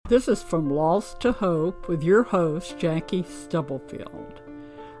This is From Lost to Hope with your host, Jackie Stubblefield.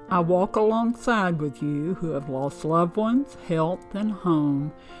 I walk alongside with you who have lost loved ones, health, and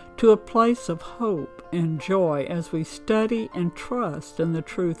home to a place of hope and joy as we study and trust in the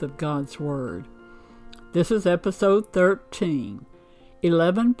truth of God's Word. This is episode 13,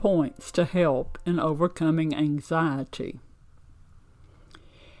 11 Points to Help in Overcoming Anxiety.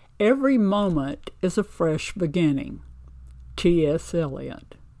 Every moment is a fresh beginning. T.S.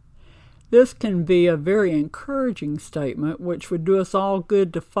 Eliot. This can be a very encouraging statement which would do us all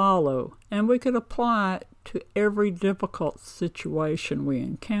good to follow, and we could apply it to every difficult situation we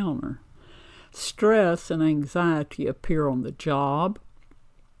encounter. Stress and anxiety appear on the job,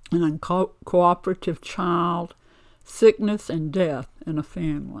 an uncooperative child, sickness and death in a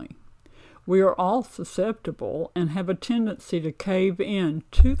family. We are all susceptible and have a tendency to cave in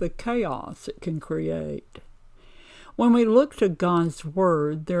to the chaos it can create. When we look to God's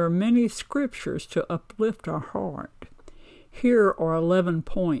Word, there are many scriptures to uplift our heart. Here are 11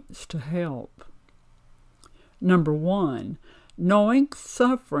 points to help. Number 1, knowing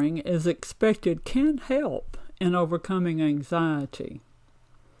suffering is expected can help in overcoming anxiety.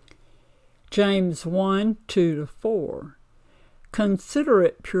 James 1:2-4. Consider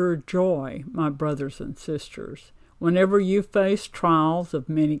it pure joy, my brothers and sisters, whenever you face trials of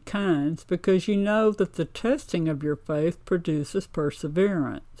many kinds, because you know that the testing of your faith produces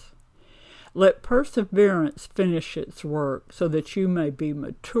perseverance. Let perseverance finish its work, so that you may be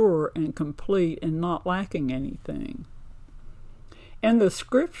mature and complete and not lacking anything. In the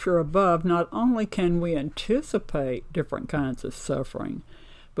scripture above, not only can we anticipate different kinds of suffering,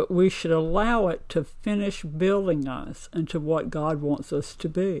 but we should allow it to finish building us into what God wants us to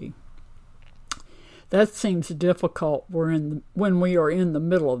be. That seems difficult when we are in the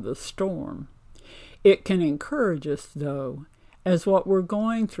middle of the storm. It can encourage us, though, as what we're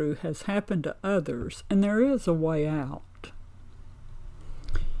going through has happened to others, and there is a way out.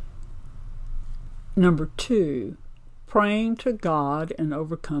 Number 2, praying to God and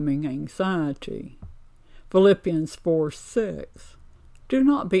overcoming anxiety. Philippians 4:6. Do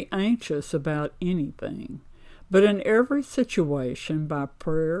not be anxious about anything, but in every situation, by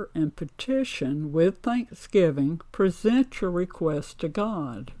prayer and petition, with thanksgiving, present your request to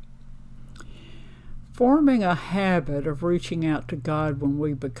God. Forming a habit of reaching out to God when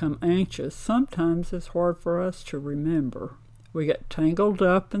we become anxious sometimes is hard for us to remember. We get tangled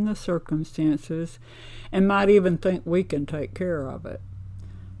up in the circumstances and might even think we can take care of it.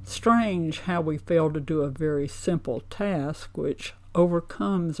 Strange how we fail to do a very simple task which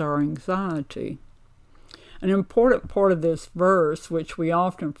overcomes our anxiety. An important part of this verse, which we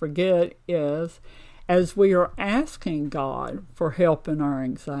often forget, is as we are asking God for help in our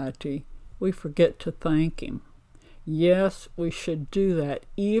anxiety, we forget to thank Him. Yes, we should do that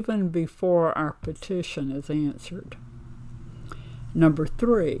even before our petition is answered. Number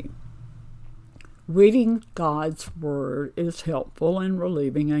 3, reading God's Word is helpful in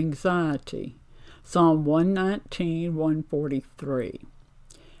relieving anxiety. Psalm 119, 143.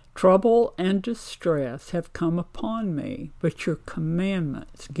 Trouble and distress have come upon me, but your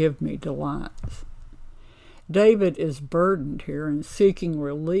commandments give me delights. David is burdened here and seeking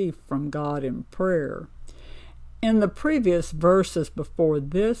relief from God in prayer. In the previous verses before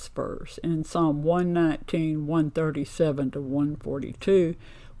this verse, in Psalm 119, 137-142,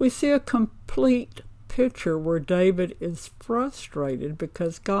 we see a complete picture where David is frustrated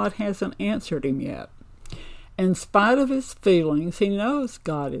because God hasn't answered him yet. In spite of his feelings, he knows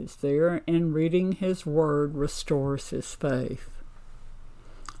God is there, and reading His Word restores his faith.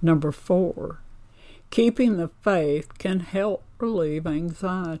 Number 4, keeping the faith can help relieve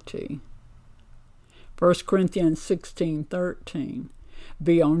anxiety. 1 Corinthians 16:13.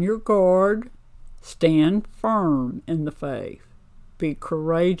 Be on your guard, stand firm in the faith, be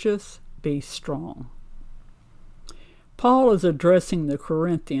courageous, be strong. Paul is addressing the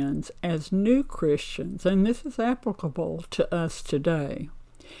Corinthians as new Christians, and this is applicable to us today.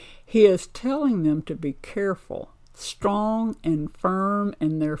 He is telling them to be careful, strong and firm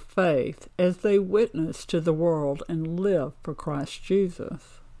in their faith as they witness to the world and live for Christ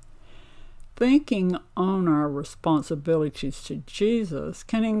Jesus. Thinking on our responsibilities to Jesus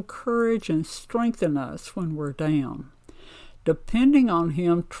can encourage and strengthen us when we're down. Depending on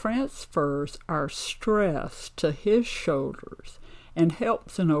Him transfers our stress to His shoulders and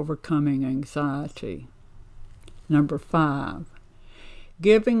helps in overcoming anxiety. Number 5,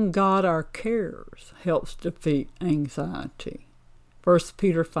 giving God our cares helps defeat anxiety. 1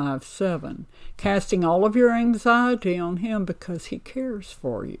 Peter 5:7, casting all of your anxiety on Him because He cares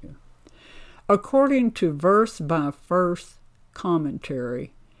for you. According to verse-by-verse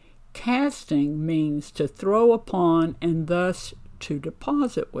commentary, Casting means to throw upon and thus to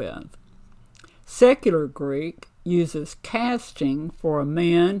deposit with. Secular Greek uses casting for a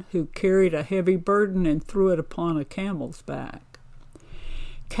man who carried a heavy burden and threw it upon a camel's back.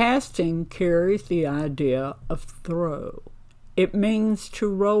 Casting carries the idea of throw. It means to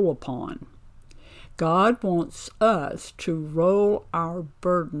roll upon. God wants us to roll our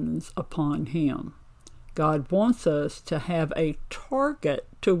burdens upon Him. God wants us to have a target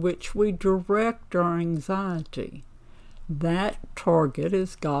to which we direct our anxiety. That target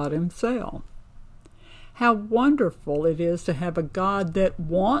is God Himself. How wonderful it is to have a God that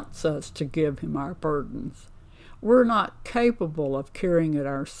wants us to give Him our burdens. We're not capable of carrying it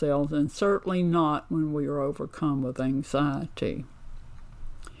ourselves, and certainly not when we are overcome with anxiety.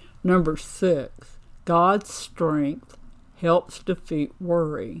 Number 6, God's strength helps defeat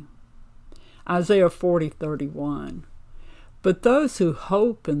worry. Isaiah 40:31. But those who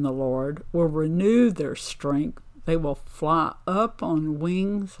hope in the Lord will renew their strength. They will fly up on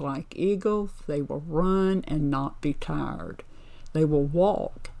wings like eagles. They will run and not be tired. They will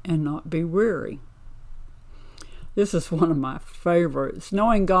walk and not be weary. This is one of my favorites.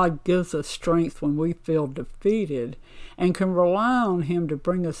 Knowing God gives us strength when we feel defeated and can rely on Him to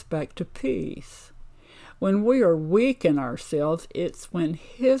bring us back to peace. When we are weak in ourselves, it's when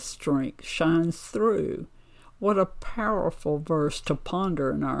His strength shines through. What a powerful verse to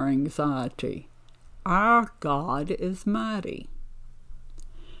ponder in our anxiety. Our God is mighty.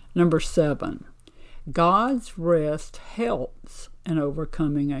 Number 7, God's rest helps in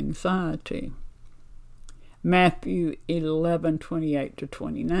overcoming anxiety. Matthew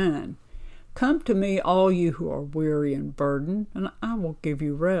 11:28-29. Come to me, all you who are weary and burdened, and I will give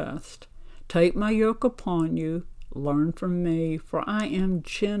you rest. Take my yoke upon you, learn from me, for I am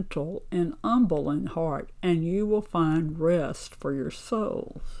gentle and humble in heart, and you will find rest for your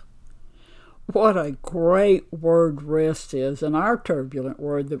souls. What a great word rest is in our turbulent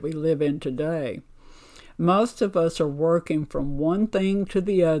world that we live in today. Most of us are working from one thing to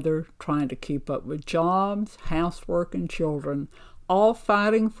the other, trying to keep up with jobs, housework, and children, all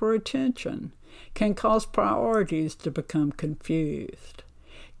fighting for attention, can cause priorities to become confused.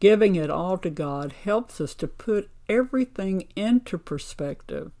 Giving it all to God helps us to put everything into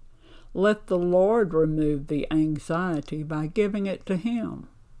perspective. Let the Lord remove the anxiety by giving it to Him.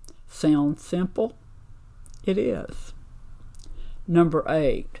 Sounds simple? It is. Number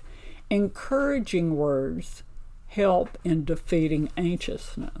 8, encouraging words help in defeating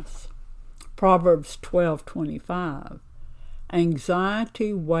anxiousness. Proverbs 12:25.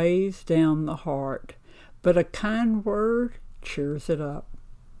 Anxiety weighs down the heart, but a kind word cheers it up.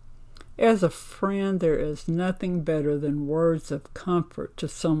 As a friend, there is nothing better than words of comfort to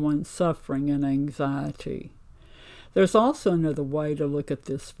someone suffering in anxiety. There's also another way to look at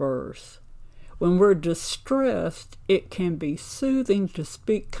this verse. When we're distressed, it can be soothing to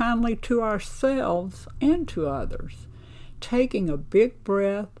speak kindly to ourselves and to others. Taking a big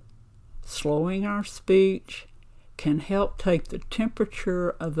breath, slowing our speech, can help take the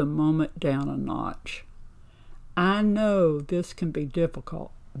temperature of the moment down a notch. I know this can be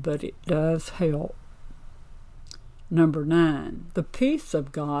difficult, but it does help. Number 9, the peace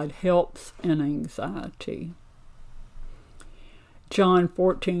of God helps in anxiety. John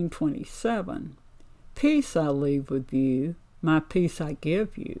 14:27. Peace I leave with you, my peace I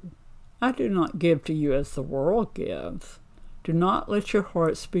give you. I do not give to you as the world gives. Do not let your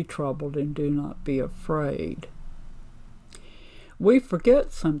hearts be troubled, and do not be afraid. We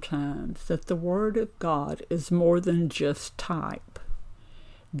forget sometimes that the Word of God is more than just type.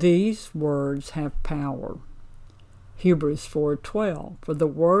 These words have power. Hebrews 4:12. For the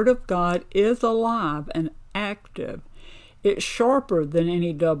Word of God is alive and active. It's sharper than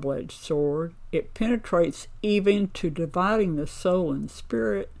any double-edged sword. It penetrates even to dividing the soul and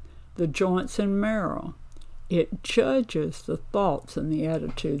spirit, the joints and marrow. It judges the thoughts and the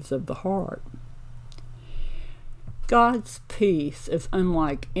attitudes of the heart. God's peace is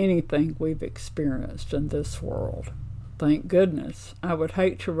unlike anything we've experienced in this world. Thank goodness. I would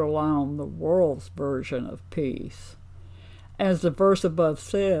hate to rely on the world's version of peace. As the verse above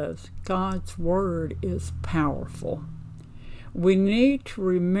says, God's word is powerful. We need to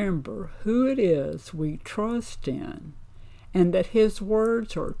remember who it is we trust in, and that His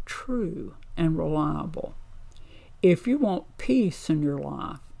words are true and reliable. If you want peace in your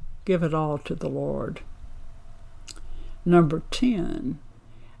life, give it all to the Lord. Number 10,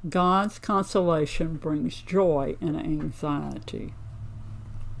 God's consolation brings joy in anxiety.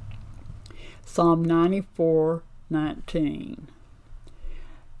 Psalm 94:19.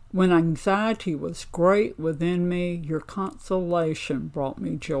 When anxiety was great within me, your consolation brought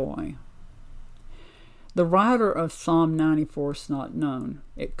me joy. The writer of Psalm 94 is not known.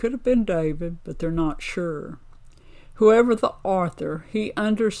 It could have been David, but they're not sure. Whoever the author, he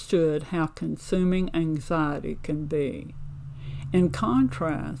understood how consuming anxiety can be. In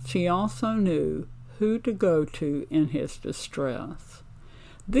contrast, he also knew who to go to in his distress.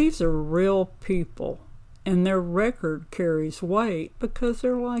 These are real people, and their record carries weight because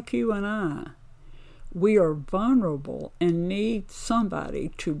they're like you and I. We are vulnerable and need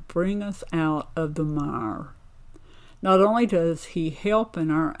somebody to bring us out of the mire. Not only does he help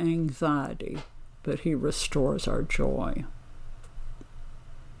in our anxiety, but he restores our joy.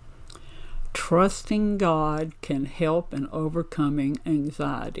 Trusting God can help in overcoming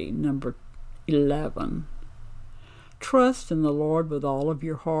anxiety. Number 11. Trust in the Lord with all of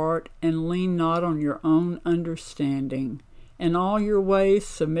your heart, and lean not on your own understanding. In all your ways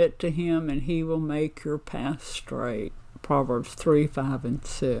submit to him, and he will make your path straight. Proverbs 3, 5, and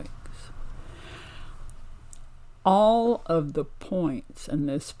 6. All of the points in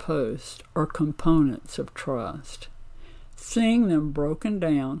this post are components of trust. Seeing them broken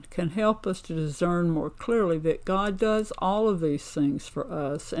down can help us to discern more clearly that God does all of these things for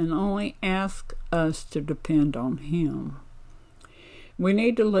us and only asks us to depend on him. We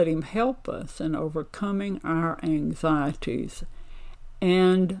need to let him help us in overcoming our anxieties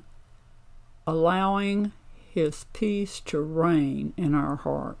and allowing his peace to reign in our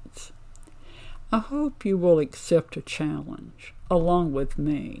hearts. I hope you will accept a challenge, along with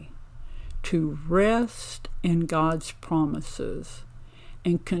me, to rest in God's promises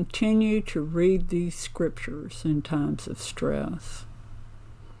and continue to read these scriptures in times of stress.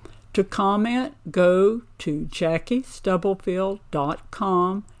 To comment, go to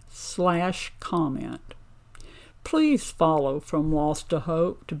JackieStubblefield.com/comment. Please follow From Lost to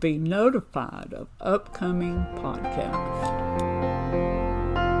Hope to be notified of upcoming podcasts.